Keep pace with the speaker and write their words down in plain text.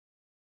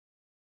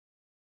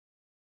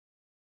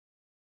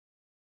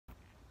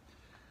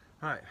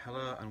Hi,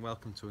 hello and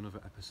welcome to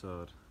another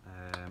episode.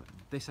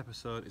 This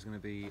episode is going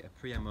to be a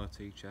pre-MOT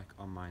check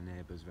on my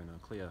neighbour's Renault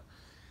Clio.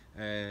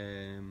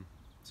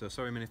 So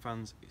sorry Mini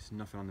fans, it's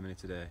nothing on the Mini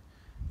today.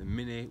 The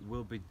Mini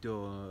will be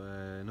done,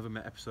 another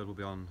episode will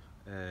be on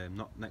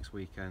not next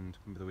weekend,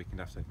 maybe the weekend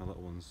after. It's my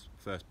little one's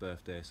first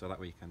birthday, so that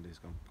weekend is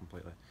gone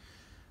completely.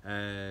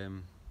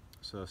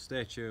 So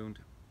stay tuned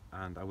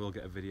and I will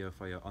get a video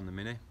for you on the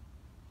Mini.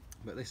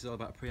 But this is all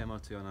about a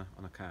pre-MOT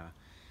on a car.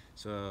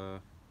 So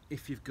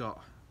if you've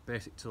got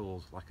basic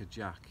tools like a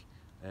jack,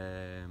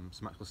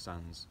 some axle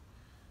stands,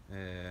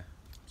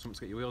 something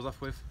to get your wheels off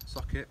with,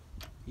 socket,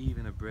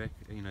 even a brake,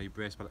 your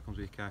brace pad that comes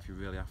with your car if you're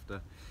really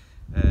after,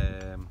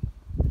 a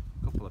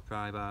couple of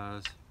pry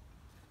bars,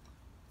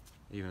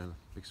 even a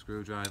big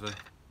screwdriver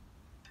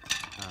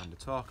and a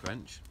torque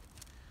wrench.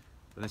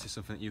 But this is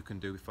something that you can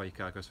do before your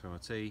car goes for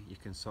MOT. You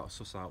can sort of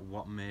suss out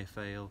what may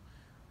fail,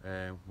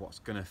 what's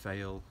going to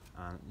fail,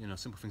 and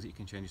simple things that you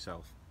can change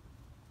yourself.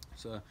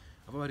 So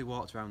I've already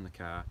walked around the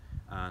car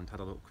and had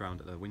a look around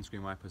at the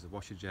windscreen wipers, the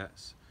washer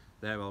jets.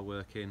 They're all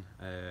working.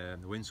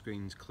 The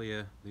windscreen's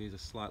clear. These are a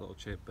slight little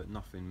chip, but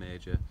nothing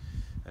major.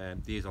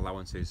 These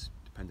allowances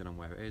depending on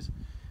where it is.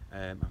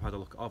 I've had a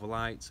look at all the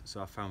lights,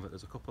 so I found that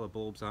there's a couple of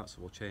bulbs out, so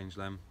we'll change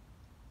them.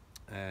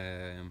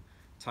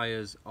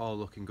 Tyres all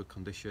look in good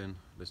condition.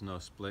 There's no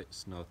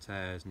splits, no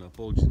tears, no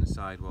bulges in the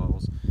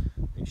sidewalls.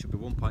 It should be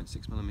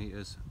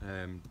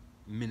 1.6mm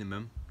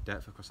minimum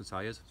depth across the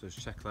tyres, so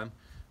just check them.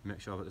 Make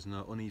sure that there's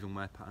no uneven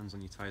wear patterns on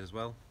your tyres as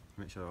well.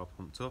 Make sure they're all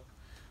pumped up.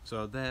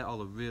 So they're all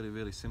the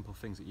really simple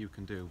things that you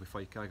can do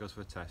before your car goes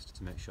for a test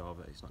to make sure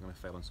that it's not going to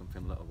fail on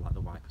something little like the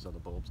wipers or the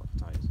bulbs off the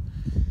tyres.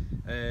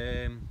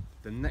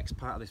 The next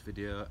part of this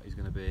video is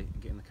going to be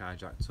getting the car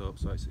jacked up.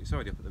 So it's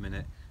already up at the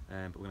minute,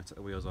 but we're going to take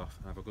the wheels off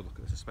and have a good look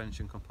at the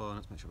suspension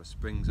components, make sure the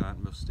springs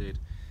aren't rusted,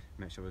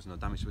 make sure there's no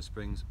damage to the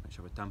springs, make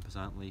sure the dampers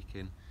aren't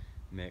leaking,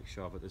 make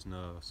sure that there's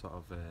no sort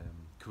of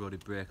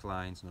corroded brake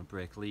lines, no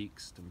brake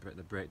leaks,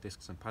 the brake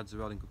discs and pads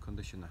are all in good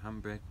condition, the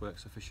handbrake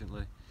works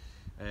efficiently,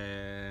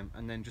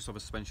 and then just other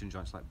suspension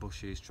joints like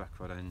bushes, track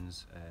rod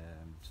ends,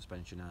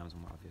 suspension arms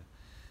and what have you.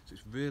 So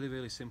it's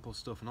really simple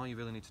stuff, and all you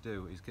really need to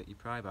do is get your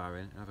pry bar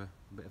in and have a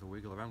bit of a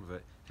wiggle around with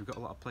it. If you've got a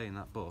lot of play in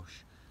that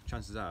bush,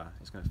 chances are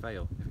it's going to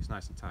fail. If it's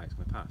nice and tight, it's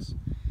going to pass.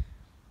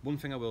 One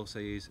thing I will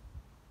say is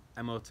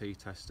MOT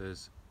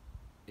testers,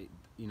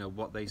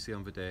 what they see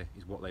on the day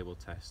is what they will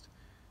test.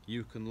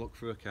 You can look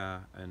through a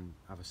car and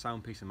have a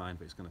sound peace of mind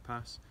that it's going to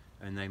pass,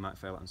 and they might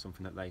fail on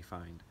something that they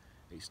find.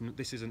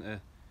 This isn't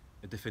a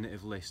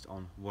definitive list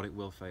on what it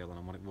will fail on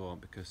and what it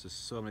won't, because there's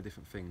so many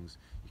different things.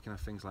 You can have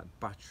things like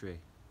battery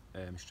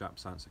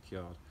straps aren't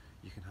secured.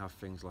 You can have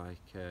things like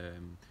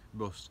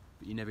rust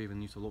that you never even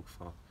need to look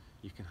for.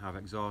 You can have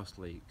exhaust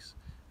leaks,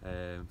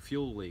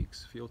 fuel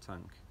leaks, fuel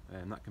tank,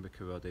 that can be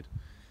corroded.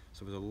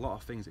 So there's a lot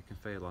of things it can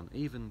fail on.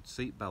 Even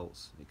seat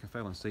belts, it can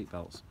fail on seat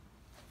belts.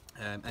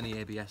 Any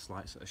ABS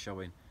lights that are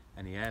showing,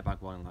 any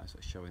airbag warning lights that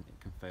are showing,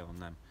 it can fail on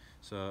them.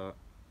 So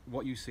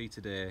what you see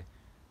today,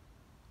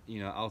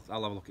 I'll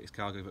have a look at his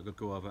car,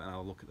 go over it, and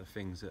I'll look at the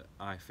things that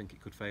I think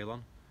it could fail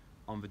on.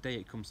 On the day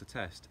it comes to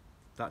test,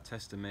 that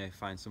tester may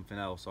find something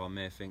else, or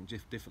may think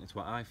differently to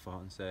what I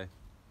thought and say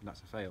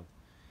that's a fail.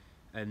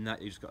 And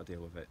that you just got to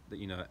deal with it.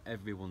 That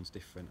everyone's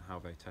different how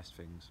they test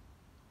things.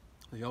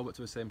 They all work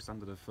to the same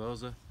standard of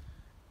FOSA,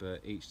 but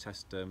each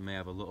tester may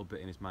have a little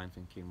bit in his mind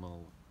thinking,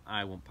 well,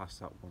 I won't pass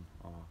that one,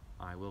 or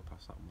I will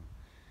pass that one.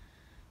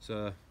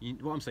 So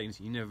what I'm saying is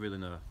you never really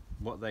know.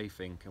 What they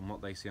think and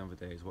what they see on the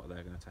day is what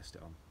they're going to test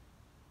it on.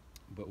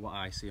 But what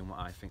I see and what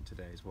I think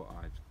today is what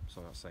I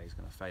sort of say is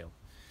going to fail.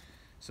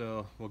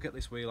 So we'll get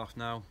this wheel off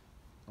now.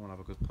 I want to have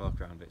a good poke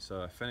around it.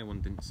 So if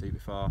anyone didn't see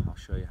before, I'll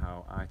show you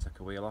how I take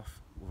a wheel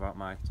off without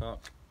my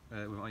torque,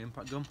 with my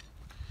impact gun.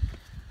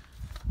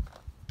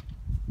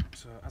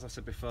 So as I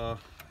said before,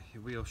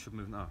 your wheel should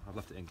move now. I've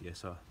left it in gear,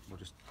 so we'll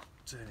just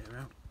turn it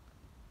around.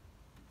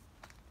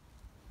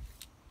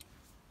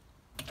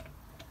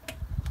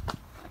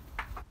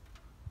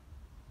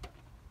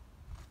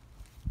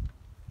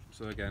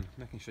 So again,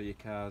 making sure your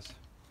car's,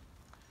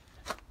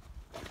 if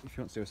you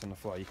want to do this on the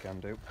floor, you can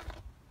do.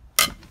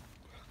 A bit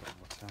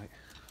more tight.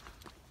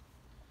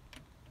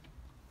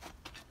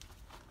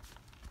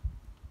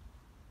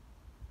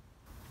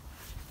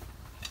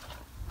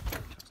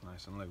 That's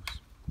nice and loose.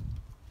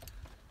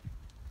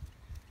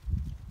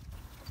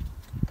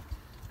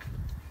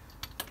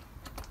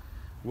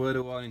 Word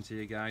of warning to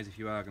you guys, if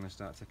you are going to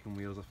start taking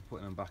wheels off and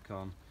putting them back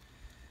on,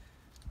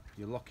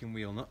 your locking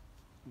wheel nut,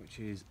 which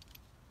is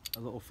a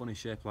little funny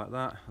shape like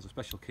that, has a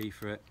special key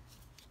for it.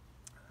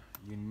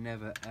 You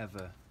never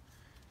ever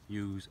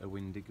use a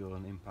windy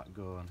gun, impact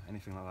gun,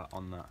 anything like that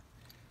on that.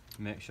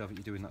 Make sure that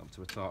you're doing that up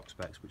to a torque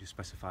specs which is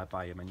specified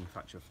by your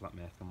manufacturer for that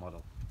make and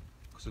model,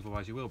 because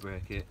otherwise you will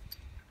break it,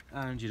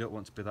 and you don't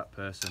want to be that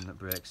person that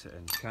breaks it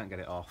and can't get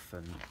it off,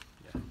 and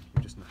yeah,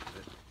 you just knackered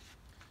it.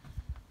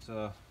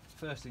 So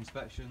first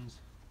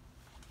inspections,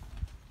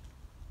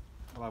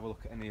 I'll have a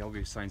look at any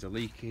obvious signs of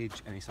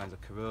leakage, any signs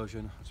of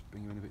corrosion. I'll just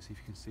bring you in a bit, see if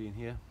you can see in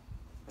here.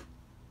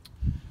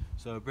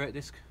 So brake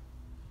disc,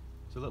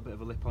 It's a little bit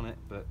of a lip on it,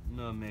 but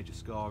no major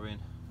scoring,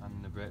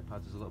 and the brake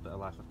pads, there's a little bit of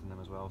life left in them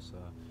as well, so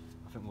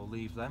I think we'll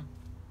leave them.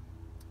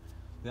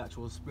 The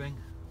actual spring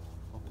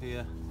up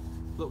here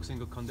looks in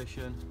good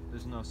condition.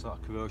 There's no sort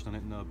of corrosion on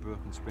it, no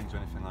broken springs or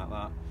anything like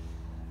that.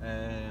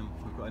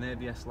 We've got an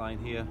ABS line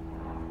here.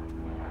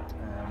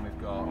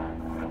 We've got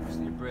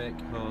obviously a brake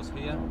hose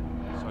here.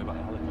 Sorry about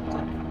the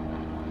helicopter.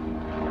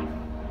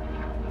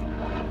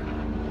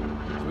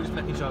 So we're just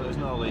making sure that there's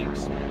no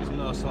leaks, there's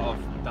no sort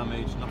of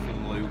damage,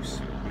 nothing loose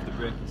with the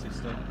braking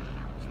system.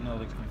 There's no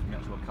leaks coming from the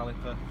actual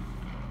caliper.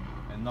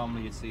 And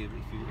normally you'd see, if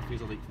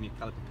there's a leak from your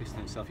caliper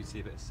piston itself, you'd see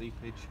a bit of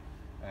seepage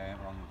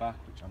along the back,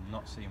 which I'm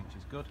not seeing, which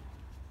is good.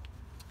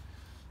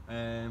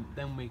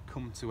 Then we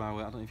come to our,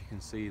 I don't know if you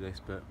can see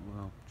this, but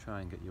we'll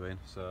try and get you in.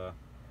 So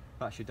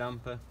that's your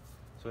damper.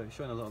 So it's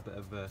showing a little bit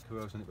of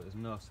corrosion on it, but there's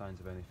no signs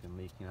of anything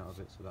leaking out of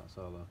it, so that's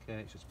all okay.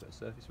 It's just a bit of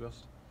surface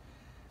rust.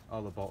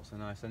 All the bolts are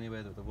nice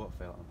anyway, that they won't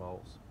fail out the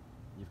bolts.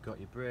 You've got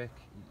your brake,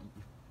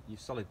 your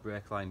solid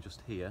brake line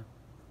just here.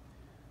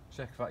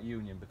 Check that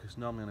union, because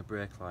normally on a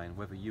brake line,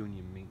 whether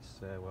union meets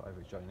whatever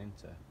it's joining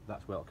into,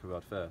 that's where it'll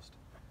corrode first.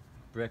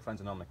 Brake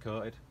lines are normally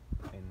coated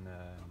in,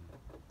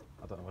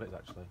 I don't know what it is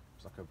actually,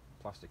 it's like a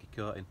plasticky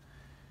coating,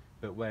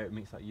 but where it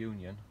meets that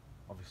union,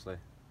 obviously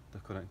they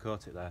couldn't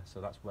coat it there, so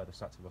that's where they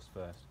start to rust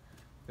first.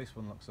 This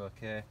one looks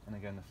okay, and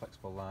again the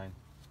flexible line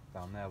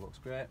down there looks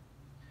great.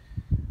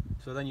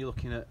 So then you're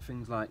looking at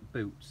things like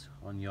boots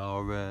on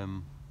your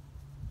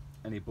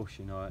any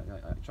bushing or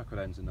track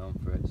ends are known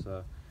for it,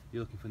 so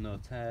you're looking for no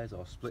tears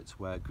or splits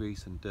where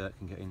grease and dirt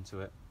can get into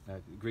it.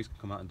 Grease can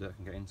come out and dirt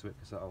can get into it,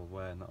 because that'll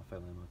wear and that'll fail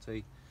an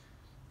MOT.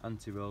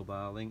 Anti-roll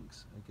bar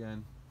links,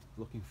 again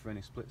looking for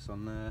any splits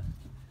on there,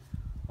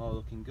 all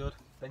looking good.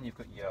 Then you've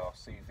got your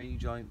CV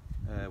joint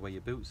where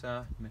your boots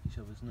are, making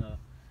sure there's no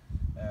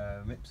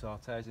rips or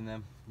tears in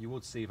them. You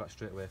would see that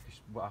straight away,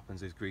 because what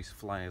happens is grease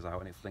flies out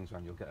and it flings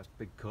around. You'll get a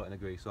big coating of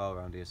grease all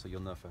around here, so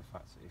you'll know for a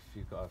fact if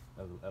you've got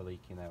a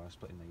leak in there or a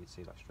split in there, you'd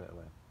see that straight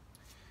away.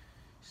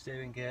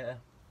 Steering gaiter,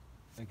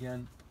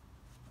 again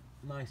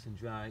nice and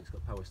dry. It's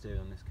got power steering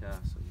on this car,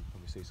 so you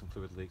probably see some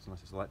fluid leaks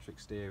unless it's electric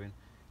steering.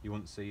 You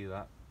wouldn't see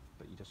that,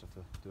 but you just have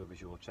to do a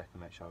visual check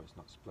and make sure it's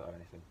not split or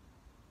anything.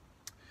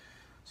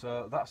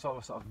 So that's all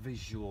the sort of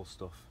visual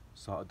stuff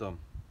sort of done.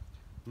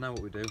 Now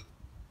what we do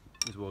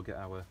is we'll get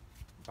our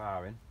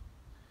bar in.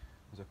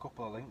 There's a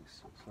couple of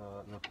links,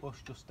 so there's a bush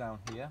just down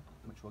here,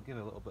 which will give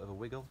it a little bit of a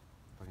wiggle,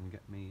 if I can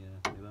get me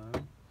bar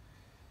in.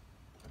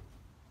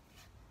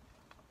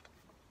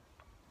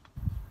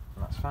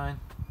 And that's fine.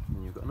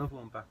 And you've got another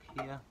one back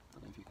here, I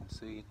don't know if you can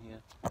see in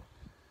here.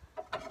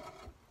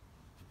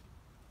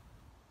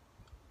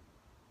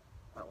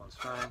 That one's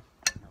fine.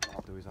 Now what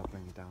I'll do is I'll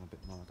bring it down a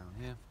bit more down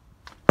here.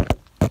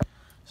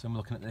 So I'm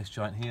looking at this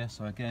joint here,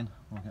 so again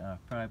we'll get our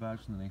pry bar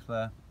just underneath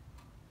there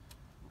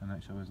and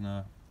make sure there's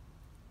no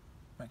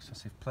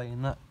excessive play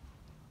in that,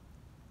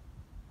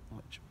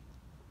 which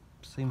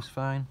seems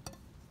fine,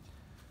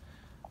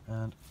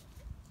 and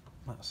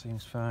that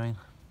seems fine.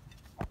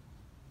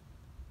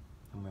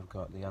 And we've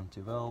got the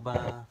anti-roll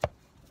bar,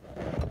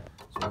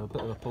 so a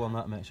bit of a pull on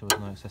that, make sure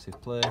there's no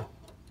excessive play.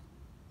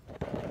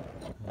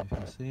 So if you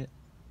can see it,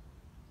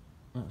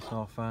 that's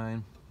all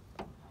fine.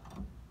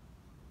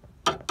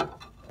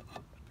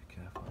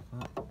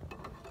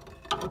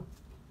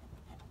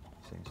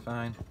 Seems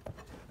fine.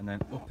 And then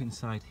up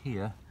inside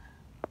here,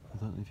 I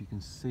don't know if you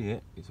can see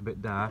it, it's a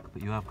bit dark,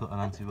 but you have got an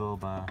anti-roll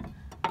bar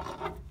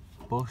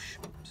bush,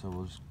 so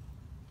we'll just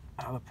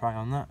have a pry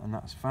on that, and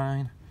that's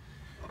fine.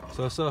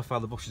 So far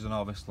the bushes and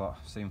all this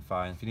lot seem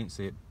fine. If you didn't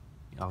see it,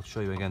 I'll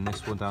show you again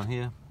this one down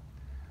here.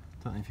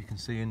 Don't know if you can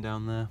see in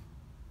down there.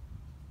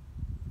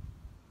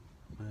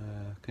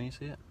 Can you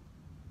see it?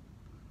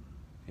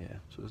 Yeah,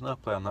 so there's no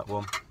play on that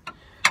one.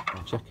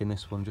 I'm checking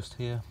this one just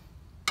here.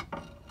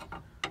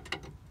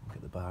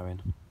 Get the bar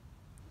in.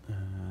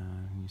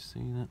 You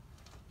see that?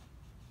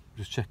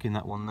 Just checking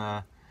that one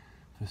there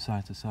for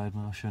side to side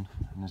motion,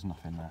 and there's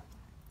nothing there.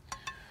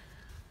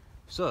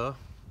 So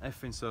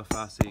everything so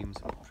far seems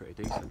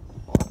pretty decent.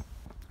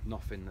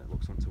 Nothing that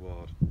looks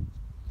untoward.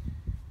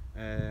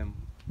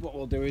 What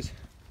we'll do is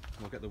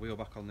we'll get the wheel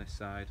back on this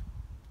side.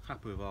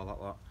 Happy with all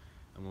that lot,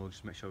 and we'll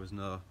just make sure there's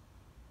no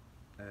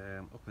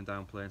up and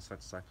down play and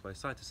side to side play.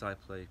 Side to side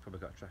play, you've probably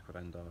got a track rod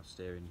end or a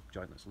steering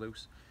joint that's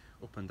loose.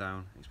 Up and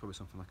down, it's probably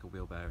something like a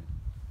wheel bearing.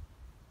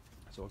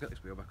 So I'll get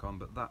this wheel back on,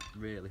 but that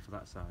really for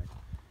that side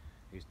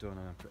is done,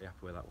 and I'm pretty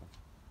happy with that one.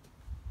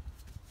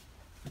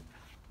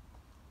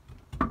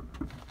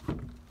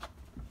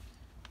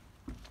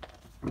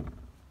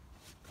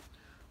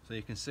 So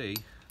you can see,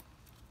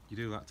 you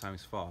do that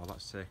times 4,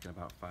 that's taken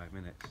about 5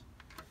 minutes.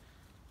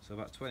 So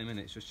about 20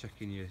 minutes just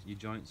checking your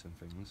joints and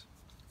things.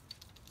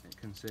 It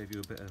can save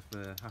you a bit of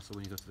hassle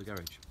when you go to the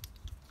garage.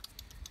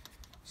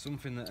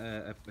 Something that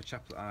a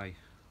chap that I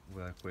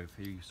work with,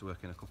 he used to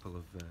work in a couple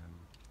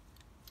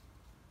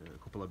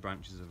of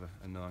branches of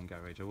a known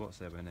garage. I won't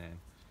say their name,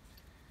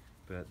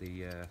 but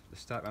the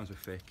start rhymes with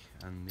thick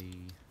and the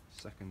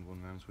second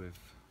one rhymes with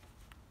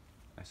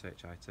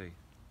SHIT. I think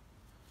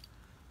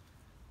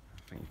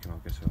you can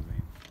all guess what I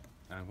mean.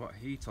 And what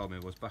he told me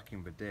was back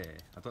in the day,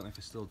 I don't know if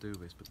they still do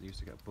this, but they used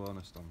to get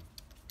bonused on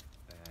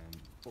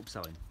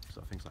upselling,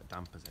 so things like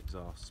dampers,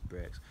 exhausts,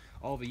 brakes,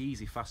 all the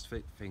easy fast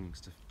fit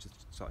things to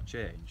sort of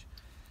change.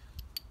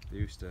 They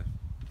used to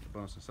get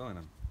bonus on selling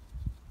them.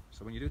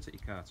 So when you do take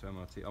your car to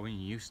MOT, or when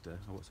you used to,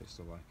 I won't say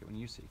still like it, when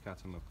you used to take your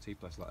car to MOT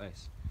place like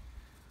this,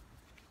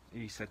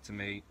 he said to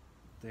me,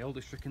 the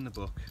oldest trick in the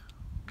book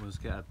was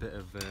get a bit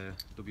of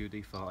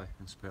WD-40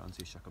 and spray it onto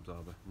your shock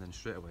absorber, and then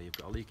straight away you've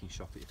got a leaking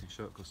shock that you can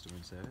show a customer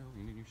and say, oh,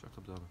 you need a new shock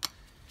absorber.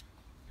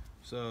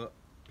 So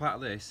part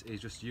of this is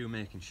just you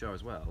making sure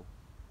as well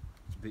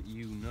that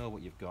you know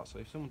what you've got. So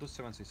if someone does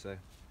turn around and say,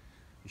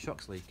 your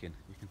shock's leaking,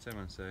 you can turn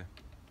around and say,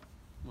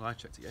 well, I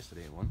checked it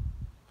yesterday, it won.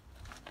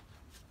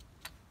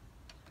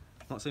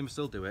 I'm not saying we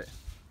still do it,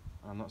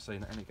 I'm not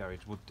saying that any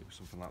garage would do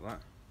something like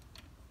that,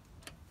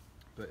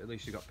 but at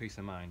least you've got peace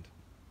of mind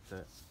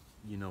that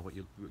you know what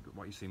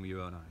you've seen with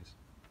your own eyes.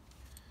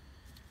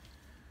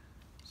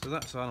 So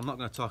that's all. I'm not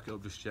going to talk it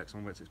up just yet because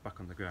I'm waiting till it's back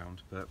on the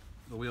ground, but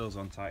the wheel's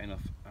on tight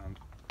enough, and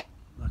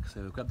like I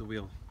say, we've got the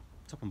wheel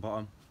top and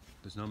bottom,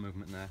 there's no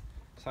movement there.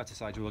 Side to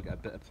side you will get a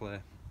bit of play,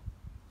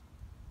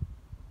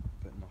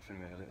 but nothing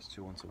really, it's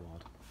too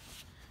untoward.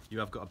 You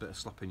have got a bit of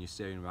slop in your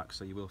steering rack,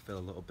 so you will feel a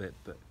little bit,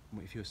 but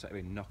if you were sat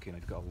here knocking,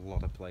 you've got a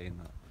lot of play in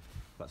that.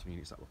 That's when you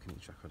need to start looking at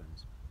your track rod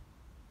ends.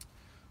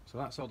 So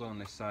that's all done on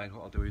this side.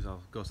 What I'll do is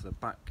I'll go to the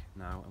back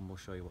now and we'll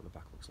show you what the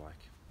back looks like.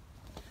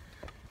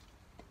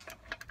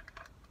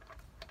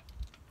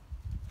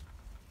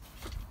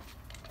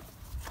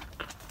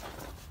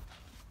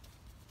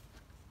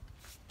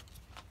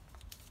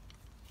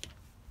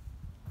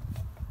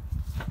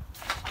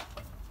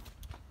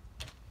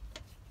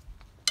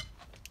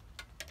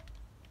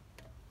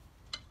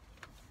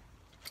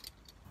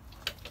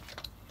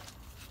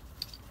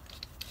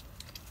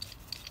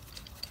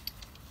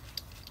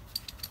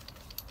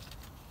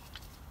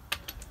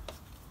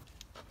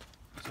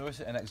 So this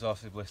is an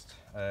exhaustive list.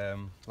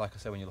 Like I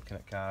said, when you're looking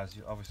at cars,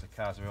 obviously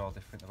cars are all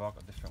different. They've all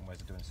got different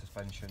ways of doing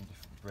suspension,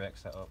 different brake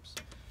setups,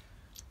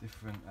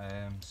 different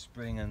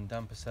spring and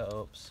damper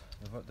setups.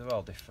 They're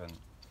all different.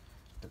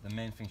 But the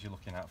main things you're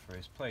looking out for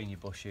is playing your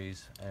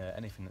bushes,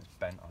 anything that's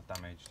bent or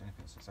damaged, anything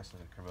that's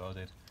successfully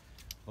corroded.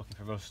 Looking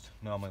for rust,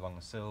 normally along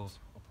the sills,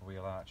 upper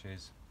wheel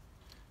arches.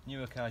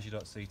 Newer cars you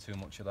don't see too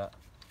much of that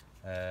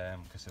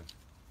because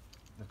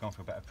they've gone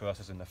through a better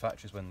process in the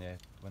factories when they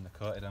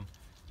coated them.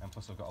 And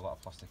plus I've got a lot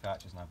of plastic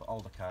arches now, but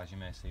older cars you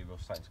may see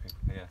rust starting to creep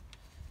up here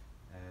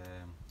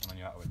and on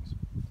your outer wings.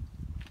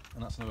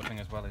 And that's another thing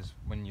as well, is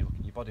when you look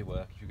at your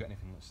bodywork, if you've got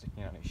anything that's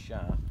sticking out and it's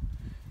sharp,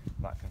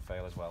 that can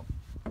fail as well.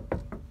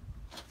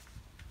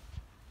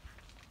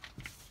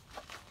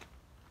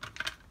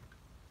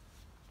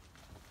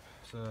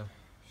 So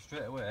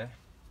straight away,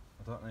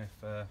 I don't know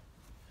if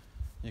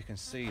you can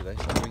see this,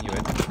 I'll bring you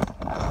in.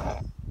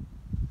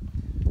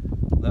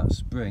 That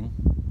spring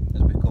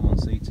has become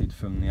unseated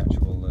from the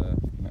actual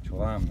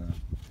arm there,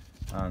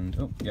 and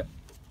oh yeah,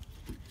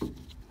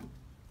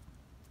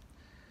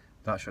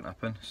 that shouldn't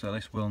happen. So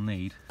this will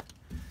need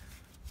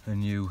a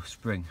new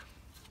spring.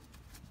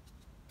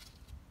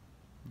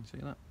 You see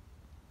that?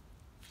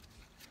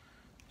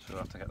 So we'll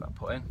have to get that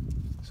put in.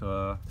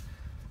 So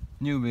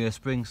new rear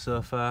springs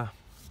so far.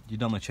 You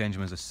normally change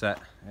them as a set.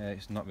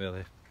 It's not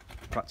really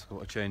practical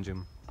to change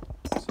them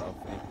sort of,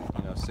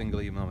 you know,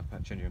 singly. You normally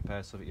change them in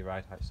pairs so that your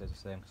ride height stays the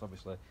same, because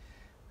obviously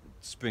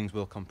springs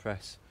will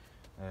compress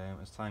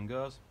as time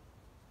goes.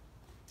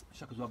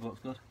 Shock absorber looks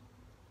good.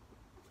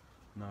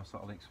 No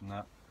sort of leaks from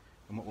that.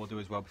 And what we'll do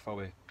as well, before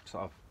we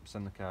sort of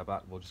send the car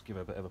back, we'll just give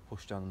it a bit of a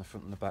push down in the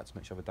front and the back to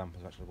make sure the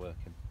dampers are actually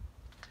working.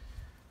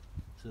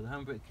 So the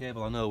handbrake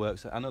cable I know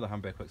works. I know the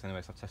handbrake works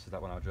anyway, so I tested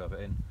that when I drove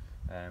it in.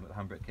 But the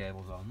handbrake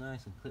cable's all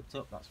nice and clipped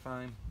up, that's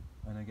fine.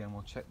 And again,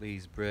 we'll check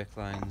these brake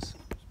lines.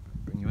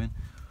 Just bring you in.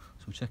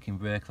 So we're checking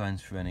brake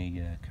lines for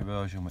any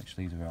corrosion, which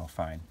these are all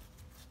fine.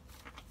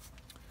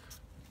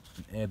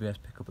 An ABS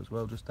pickup as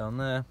well, just down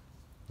there.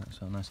 That's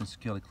all nice and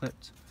securely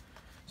clipped.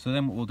 So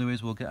then what we'll do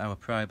is we'll get our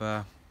pry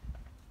bar,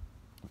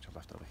 which I've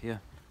left over here,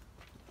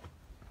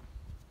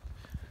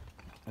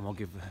 and we'll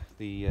give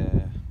the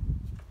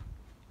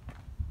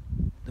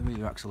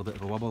rear axle a bit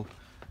of a wobble.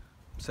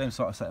 Same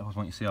sort of setup as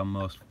what you see on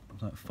most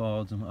like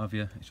Fords and what have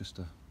you. It's just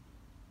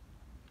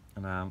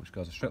an arm which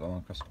goes a straight line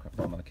across the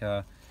bottom of the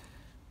car,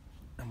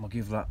 and we'll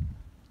give that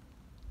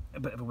a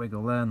bit of a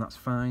wiggle there, and that's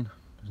fine.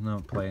 There's no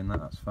play in that,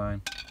 that's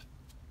fine.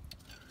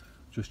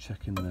 Just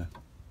checking the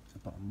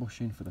bottom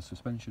bushing for the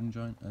suspension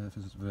joint,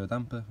 for the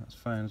damper, that's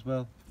fine as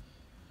well.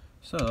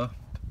 So,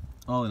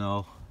 all in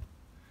all,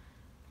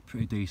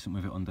 pretty decent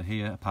with it under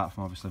here, apart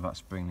from obviously that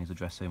spring needs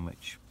addressing,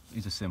 which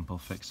is a simple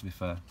fix to be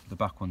fair. The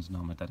back one's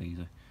normally dead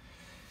easy.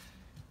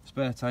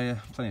 Spare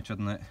tyre, plenty of tread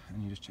on it,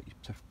 and you just check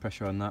your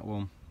pressure on that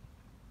one.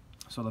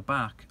 So the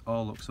back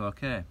all looks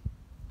okay.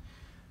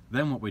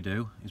 Then what we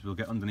do is we'll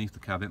get underneath the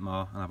car a bit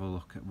more and have a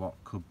look at what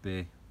could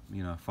be,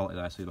 you know, faulty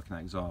there. So you're looking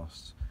at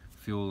exhausts,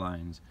 fuel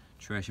lines,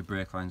 trace your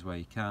brake lines where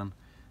you can,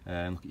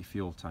 and look at your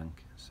fuel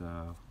tank.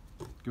 So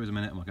give us a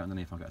minute and we'll get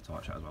underneath and I'll get a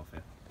torch out as well for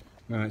you.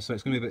 Right, so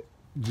it's going to be a bit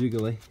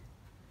jiggly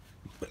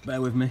but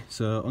bear with me.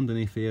 So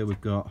underneath here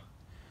we've got, I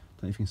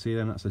don't know if you can see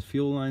them, that says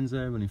fuel lines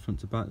there running front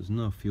to back. There's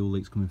no fuel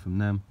leaks coming from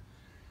them.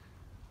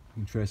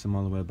 You can trace them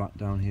all the way back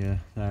down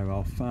here. They're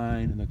all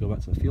fine, and they go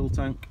back to the fuel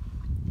tank.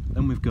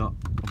 Then we've got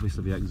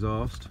obviously the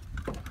exhaust,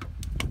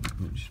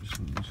 which just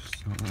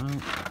sort that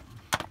out.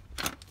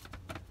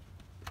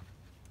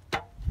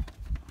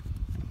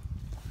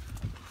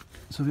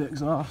 So the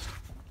exhaust,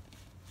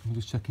 I'm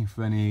just checking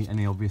for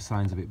any obvious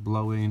signs of it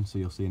blowing, so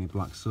you'll see any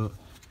black soot.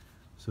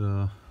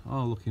 So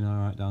all looking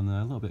alright down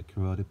there, a little bit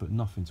corroded, but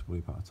nothing to worry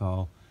about at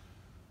all.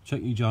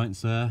 Check your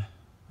joints there.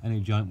 Any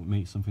joint would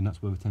meet something,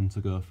 that's where we tend to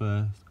go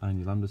first, and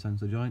your lambda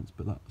sensor joints,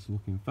 but that's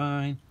looking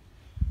fine.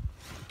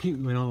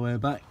 Keep going all the way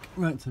back,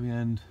 right to the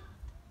end.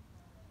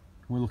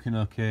 We're looking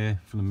okay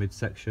from the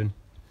midsection,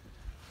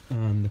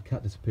 and the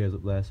cat disappears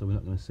up there, so we're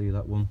not going to see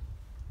that one.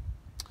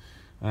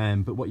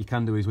 But what you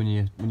can do is when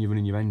you're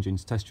running your engine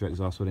to test your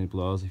exhaust with any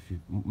blows, if you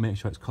make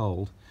sure it's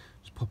cold,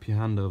 just pop your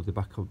hand over the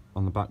back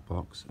on the back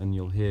box, and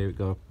you'll hear it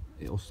go.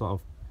 It'll sort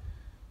of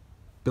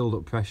build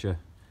up pressure.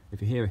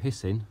 If you hear a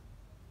hissing,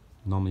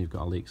 normally you've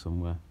got a leak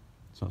somewhere.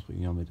 So that's what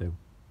you normally do.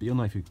 But you'll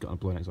know if you've got a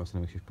blown exhaust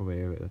anyway, you should probably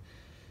hear it.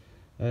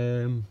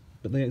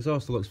 But the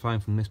exhaust looks fine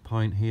from this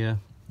point here.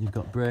 You've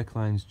got brake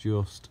lines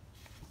just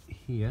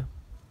here.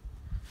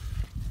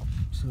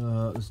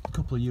 So there's a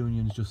couple of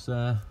unions just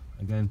there.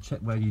 Again, check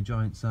where your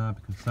joints are,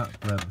 because that's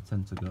where we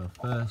tend to go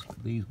first,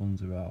 but these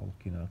ones are all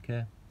looking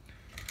okay.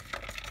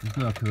 There's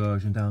no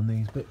corrosion down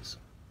these bits.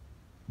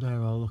 They're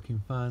all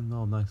looking fine,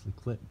 all nicely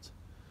clipped.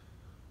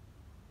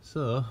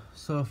 So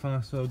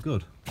far so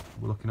good.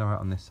 We're looking alright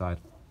on this side.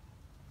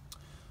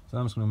 So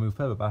I'm just going to move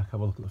further back,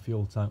 have a look at the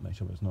fuel tank, make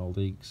sure there's no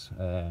leaks.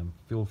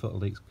 Fuel filter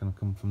leaks can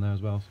come from there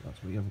as well, so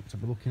that's what you have to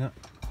be looking at.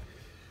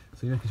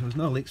 So you're making sure there's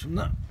no leaks from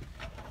that.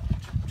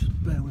 Just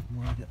bear with me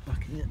while I get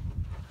back in.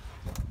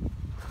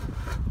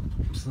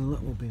 So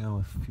that will be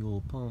our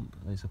fuel pump.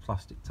 It's a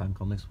plastic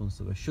tank on this one,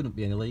 so there shouldn't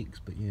be any leaks,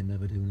 but you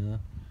never do know.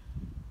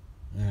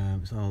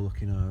 It's all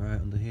looking alright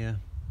under here.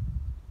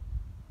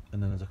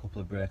 And then there's a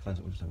couple of brake lines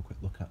that we'll just have a quick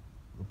look at.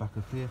 The back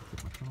of here.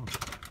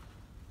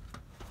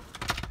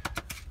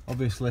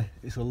 Obviously,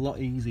 it's a lot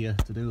easier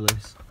to do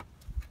this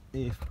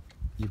if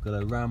you've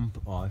got a ramp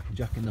or if you're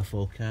jacking the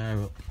full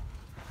car up.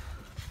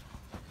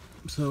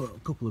 So a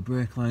couple of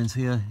brake lines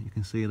here. You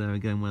can see there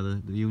again where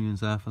the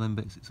unions are for them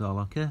bits. It's all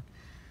okay. A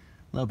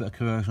little bit of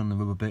corrosion on the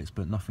rubber bits,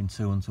 but nothing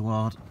too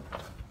untoward.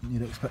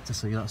 You'd expect to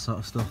see that sort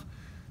of stuff.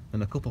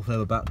 And a couple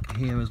further back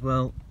here as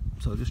well.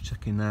 So just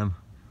checking them.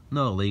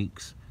 No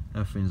leaks.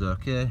 Everything's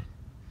okay.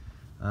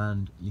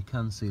 And you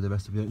can see the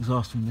rest of the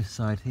exhaust from this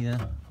side here.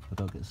 If I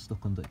don't get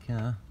stuck under the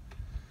car.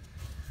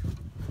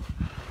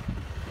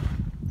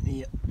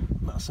 Yeah,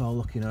 that's all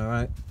looking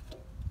alright.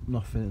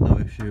 Nothing, no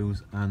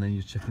issues. And then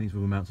you're checking these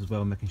rubber mounts as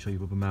well, making sure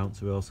your rubber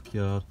mounts are all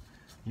secured.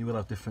 You will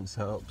have different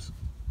setups.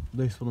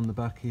 This one on the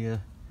back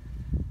here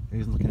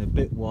is looking a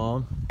bit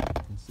worn.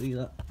 You can see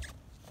that.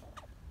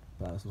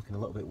 That's looking a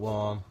little bit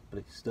worn, but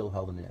it's still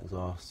holding the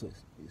exhaust, so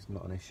it's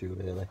not an issue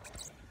really.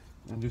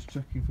 I'm just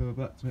checking further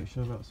back to make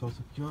sure that's all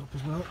secured up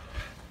as well.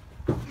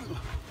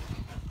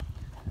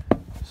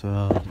 So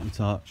let me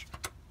torch.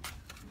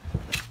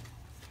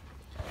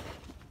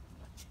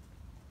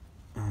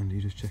 And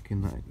you're just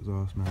checking that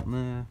exhaust mount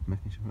there,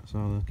 making sure that's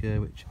all okay,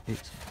 which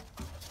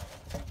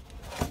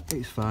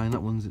it's fine.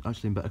 That one's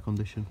actually in better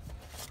condition.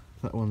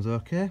 That one's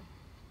okay.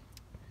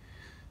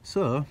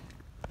 So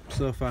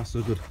far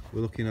so good.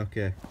 We're looking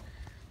okay.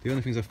 The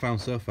only things I've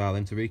found so far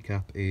then to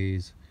recap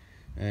is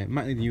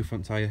might need a new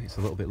front tyre, it's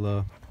a little bit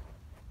low.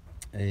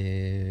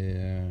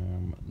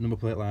 Number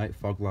plate light,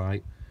 fog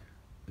light,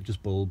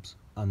 just bulbs,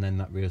 and then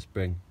that rear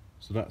spring.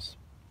 So that's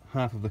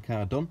half of the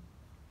car done.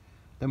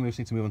 Then we just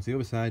need to move on to the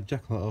other side,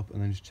 jack that up,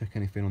 and then just check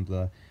anything under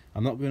there.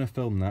 I'm not going to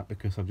film that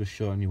because I've just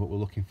shown you what we're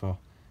looking for.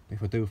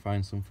 If I do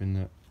find something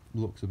that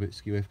looks a bit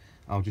skewy,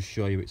 I'll just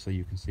show you it so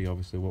you can see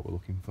obviously what we're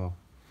looking for.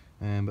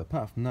 But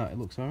apart from that, it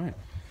looks alright.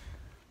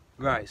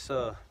 Right,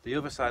 so the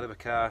other side of the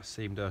car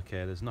seemed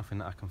okay. There's nothing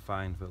that I can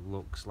find that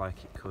looks like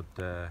it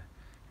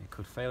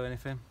could fail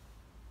anything.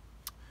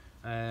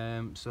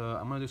 So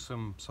I'm going to do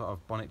some sort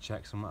of bonnet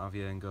checks and what have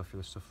you, and go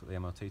through the stuff that the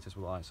MOT test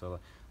will like. So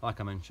like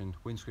I mentioned,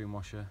 windscreen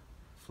washer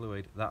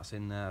fluid, that's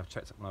in there. I've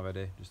checked it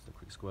already, just a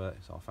quick squirt,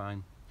 it's all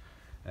fine.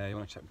 You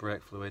want to check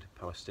brake fluid,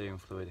 power steering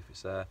fluid if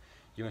it's there.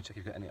 You want to check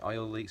if you've got any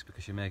oil leaks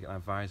because you may get an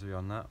advisory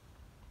on that.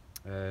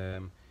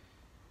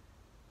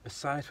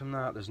 Aside from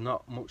that, there's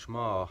not much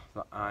more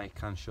that I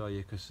can show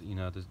you because you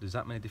know there's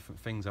that many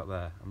different things out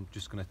there. I'm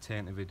just going to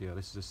taint the video.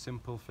 This is a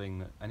simple thing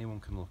that anyone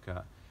can look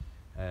at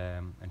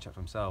and check for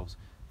themselves.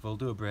 They'll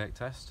do a brake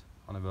test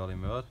on a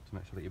rolling road to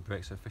make sure that your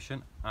brakes are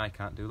efficient. I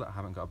can't do that, I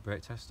haven't got a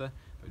brake tester,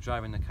 but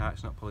driving the car,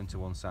 it's not pulling to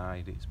one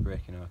side, it's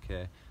braking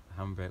okay,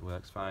 the handbrake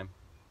works fine.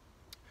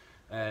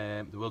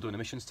 They will do an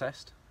emissions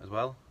test as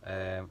well. I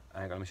ain't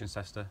got an emissions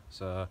tester,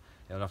 so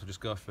you'll have to just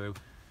go through.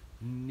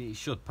 It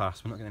should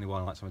pass. We're not getting any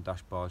warning lights on the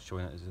dashboard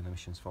showing that there's an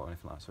emissions fault or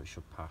anything like that, so it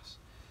should pass.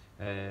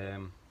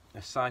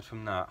 Aside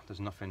from that, there's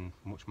nothing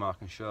much more I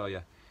can show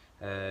you.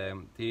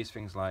 These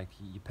things like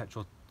your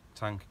petrol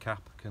tank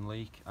cap can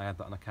leak. I had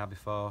that on a car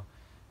before.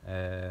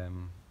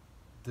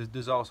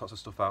 There's all sorts of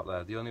stuff out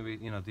there. I only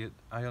really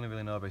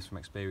know based from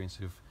experience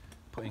of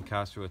putting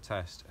cars through a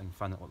test and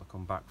finding out what they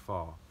come back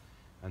for,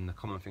 and the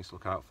common things to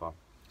look out for.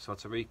 So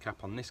to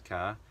recap on this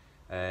car,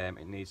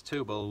 it needs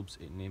 2 bulbs,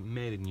 it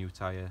made a new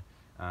tyre,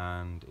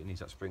 and it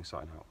needs that spring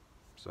sorting out.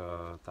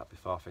 So that'd be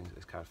 4 things that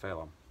this car would fail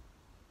on.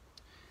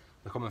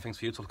 The common things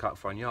for you to look out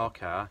for on your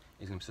car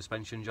is going to be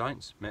suspension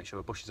joints. Make sure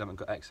the bushes haven't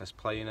got excess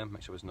play in them,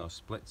 make sure there's no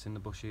splits in the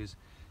bushes.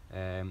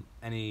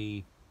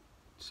 Any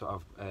sort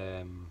of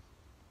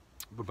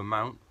rubber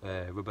mount,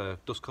 rubber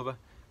dust cover,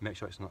 make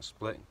sure it's not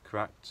split,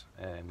 cracked,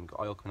 got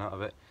oil coming out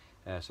of it.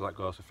 So that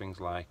goes for things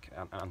like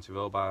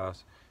anti-roll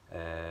bars,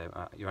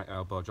 your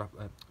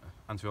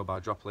anti-roll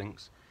bar drop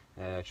links,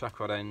 track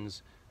rod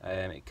ends,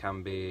 it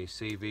can be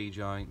CV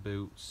joint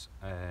boots,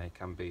 it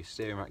can be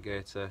steering rack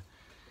gaiter.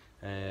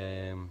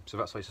 So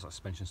that's all just like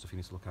suspension stuff you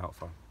need to look out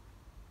for.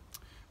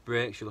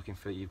 Brakes, you're looking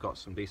for, you've got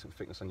some decent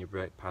thickness on your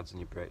brake pads and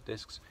your brake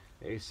discs.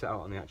 It is set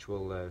out on the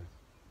actual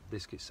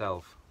disc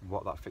itself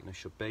what that thickness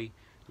should be.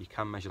 You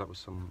can measure that with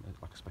some,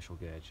 like a special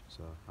gauge,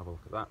 so have a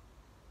look at that.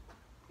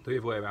 The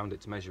other way around it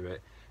to measure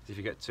it is if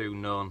you get 2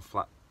 known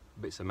flat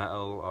bits of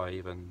metal, or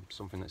even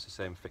something that's the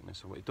same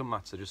thickness, or it doesn't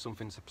matter, just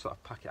something to sort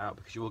of pack it out,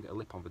 because you will get a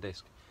lip on the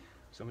disc.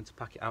 Something to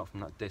pack it out from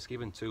that disc,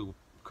 even 2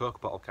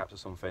 Coke bottle caps or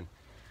something.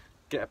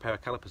 Get a pair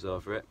of calipers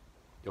over it,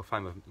 you'll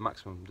find the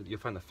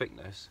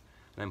thickness,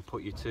 and then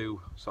put your 2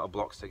 sort of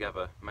blocks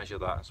together, measure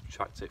that and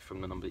subtract it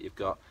from the number that you've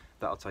got.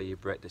 That'll tell you your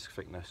brake disc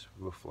thickness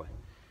roughly,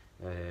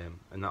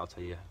 and that'll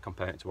tell you,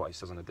 compare it to what it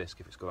says on the disc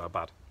if it's good or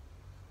bad.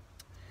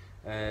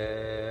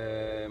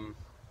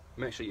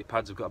 Make sure your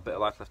pads have got a bit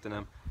of life left in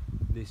them.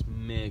 This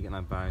may get an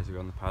advisory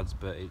on the pads,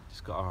 but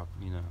it's got a,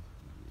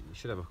 it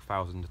should have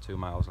 1,000 to 2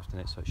 miles left in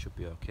it, so it should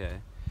be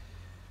okay.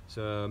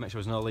 So make sure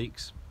there's no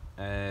leaks.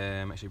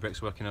 Make sure your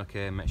brakes are working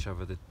okay, make sure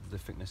the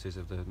thicknesses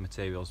of the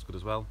materials good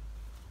as well.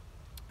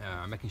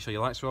 Making sure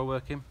your lights are all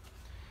working.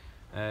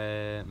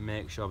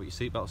 Make sure that your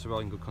seat belts are all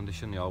in good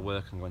condition, they all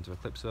work and go into the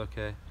clips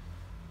okay.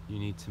 You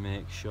need to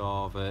make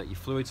sure that your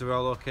fluids are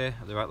all okay,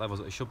 at the right levels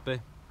that they should be.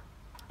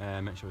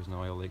 Make sure there's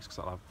no oil leaks, because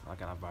I'll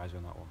get an advisory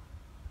on that one.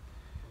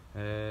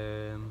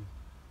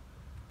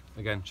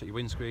 Again, check your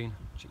windscreen,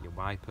 check your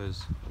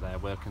wipers, they're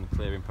working and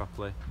clearing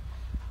properly.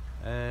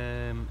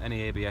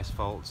 Any ABS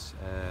faults,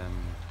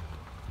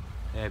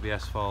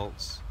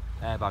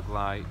 airbag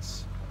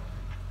lights.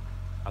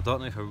 I don't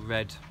know if a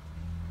red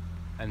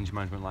energy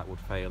management light would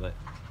fail it.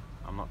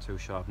 I'm not too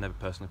sure. I've never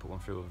personally put one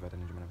through with a red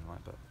energy management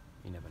light, but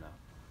you never know.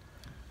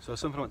 So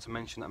something I want to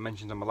mention that I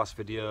mentioned on my last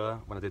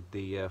video when I did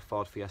the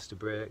Ford Fiesta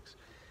brakes.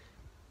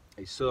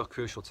 It's so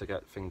crucial to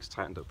get things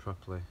tightened up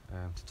properly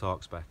to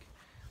torque spec.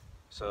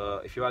 So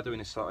if you are doing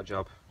this sort of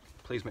job,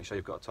 please make sure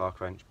you've got a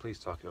torque wrench, please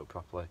torque it up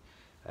properly.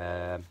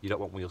 You don't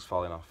want wheels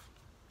falling off.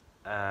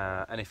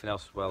 Anything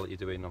else as well that you're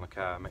doing on a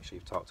car, make sure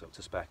you've torqued it up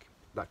to spec.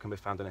 That can be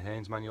found in a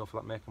Haynes manual for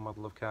that make and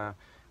model of car.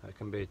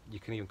 You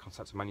can even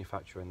contact a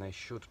manufacturer and they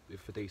should,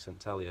 if they're decent,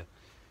 tell you.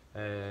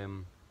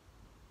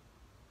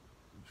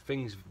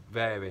 Things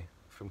vary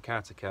from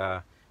car to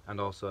car, and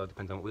also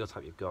depending on what wheel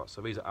type you've got.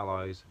 So these are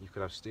alloys, you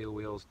could have steel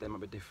wheels, they might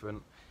be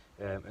different.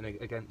 And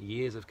again,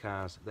 years of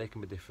cars, they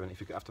can be different. If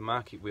you've got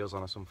aftermarket wheels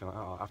on or something like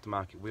that, or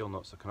aftermarket wheel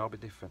nuts, they can all be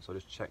different, so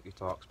just check your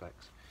torque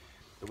specs.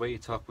 The way you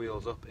torque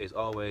wheels up is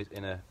always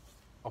in a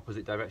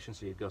opposite direction,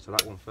 so you'd go to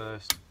that one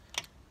first,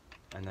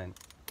 and then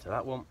to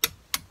that one,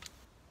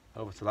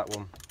 over to that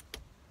one,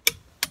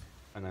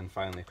 and then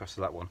finally across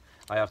to that one.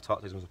 I have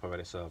torqued these ones up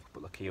already, so I've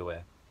put the key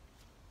away.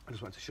 I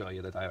just want to show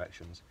you the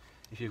directions.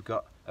 If you've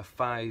got a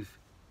 5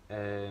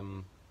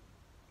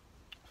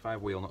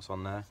 wheel nuts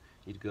on there,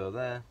 you'd go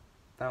there,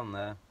 down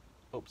there,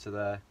 up to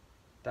there,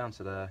 down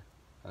to there,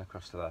 and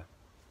across to there.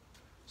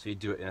 So you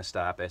do it in a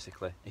star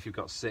basically. If you've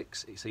got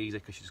 6, it's easy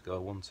because you just go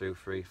 1, 2,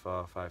 3,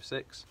 4, 5,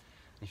 6.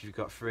 If you've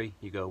got 3,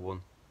 you go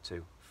 1,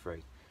 2,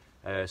 3.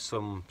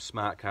 Some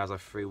smart cars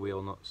have 3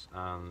 wheel nuts,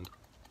 and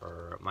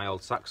my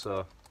old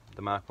Saxo,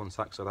 the Mark 1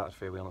 Saxo, that has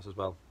 3 wheel nuts as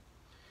well.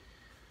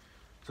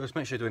 So just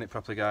make sure you're doing it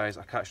properly, guys.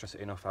 I can't stress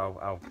it enough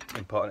how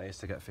important it is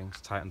to get things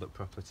tightened up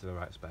properly to the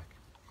right spec.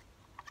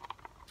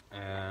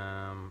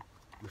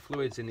 The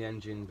fluids in the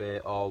engine bay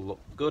all look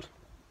good.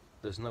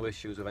 There's no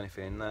issues with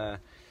anything in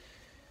there.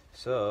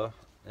 So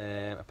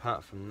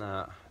apart from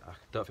that, I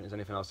don't think there's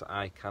anything else that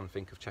I can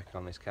think of checking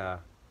on this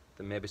car.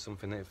 There may be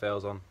something that it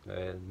fails on,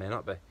 may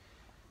not be.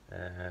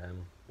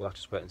 We'll have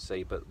to just wait and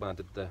see, but when I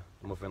did the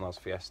mother-in-law's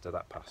Fiesta,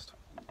 that passed.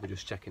 We're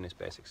just checking this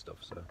basic stuff,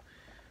 so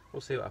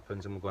we'll see what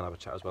happens, and we'll go and have a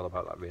chat as well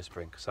about that rear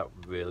spring, because that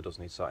really does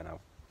need sorting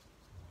out.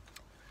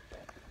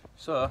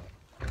 So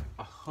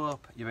I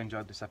hope you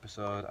enjoyed this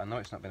episode. I know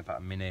it's not been about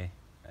a mini.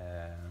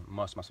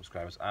 Most of my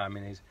subscribers are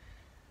minis.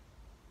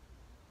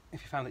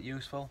 If you found it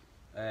useful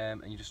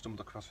and you just stumbled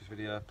across this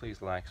video,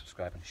 please like,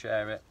 subscribe and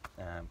share it.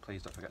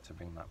 Please don't forget to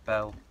ring that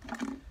bell.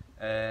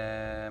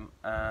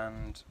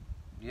 And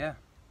yeah,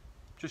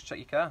 just check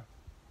your car.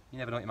 You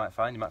never know what you might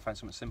find. You might find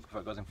something simple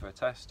before it goes in for a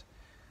test.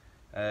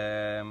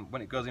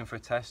 When it goes in for a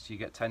test, you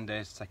get 10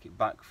 days to take it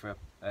back for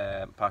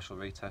a partial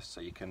retest,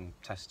 so you can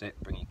test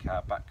it, bring your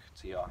car back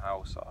to your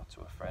house or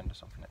to a friend or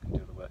something that can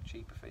do the work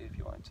cheaper for you if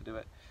you wanted to do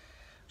it.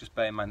 Just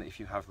bear in mind that if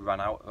you have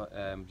run out,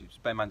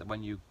 just bear in mind that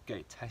when you get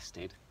it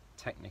tested,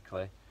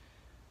 technically,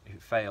 if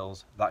it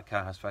fails, that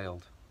car has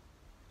failed.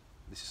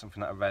 This is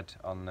something that I read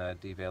on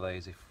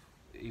DVLAs.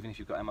 Even if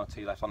you've got MOT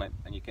left on it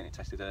and you're getting it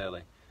tested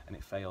early and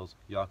it fails,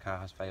 your car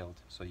has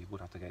failed, so you would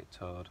have to get it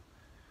towed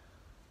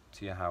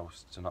to your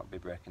house to not be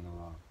breaking the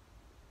law.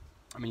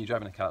 I mean, you're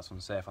driving a car that's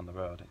unsafe on the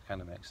road, it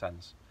kind of makes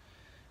sense.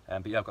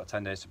 But yeah, I've got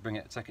 10 days to bring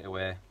it, take it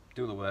away,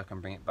 do the work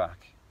and bring it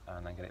back,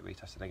 and then get it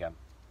retested again.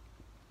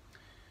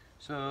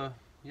 So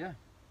yeah,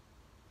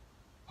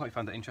 hope you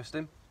found it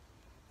interesting.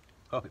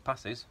 Hope it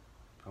passes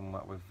from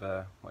what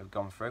we've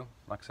gone through.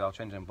 Like I said, I'll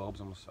change them bulbs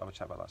and we'll have a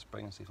chat about that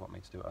spring and see if you want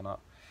me to do it or not.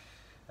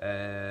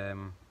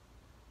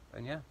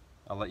 And yeah,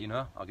 I'll let you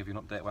know. I'll give you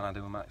an update when I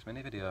do my next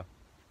mini video.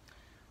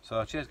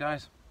 So cheers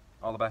guys,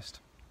 all the best,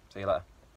 see you later.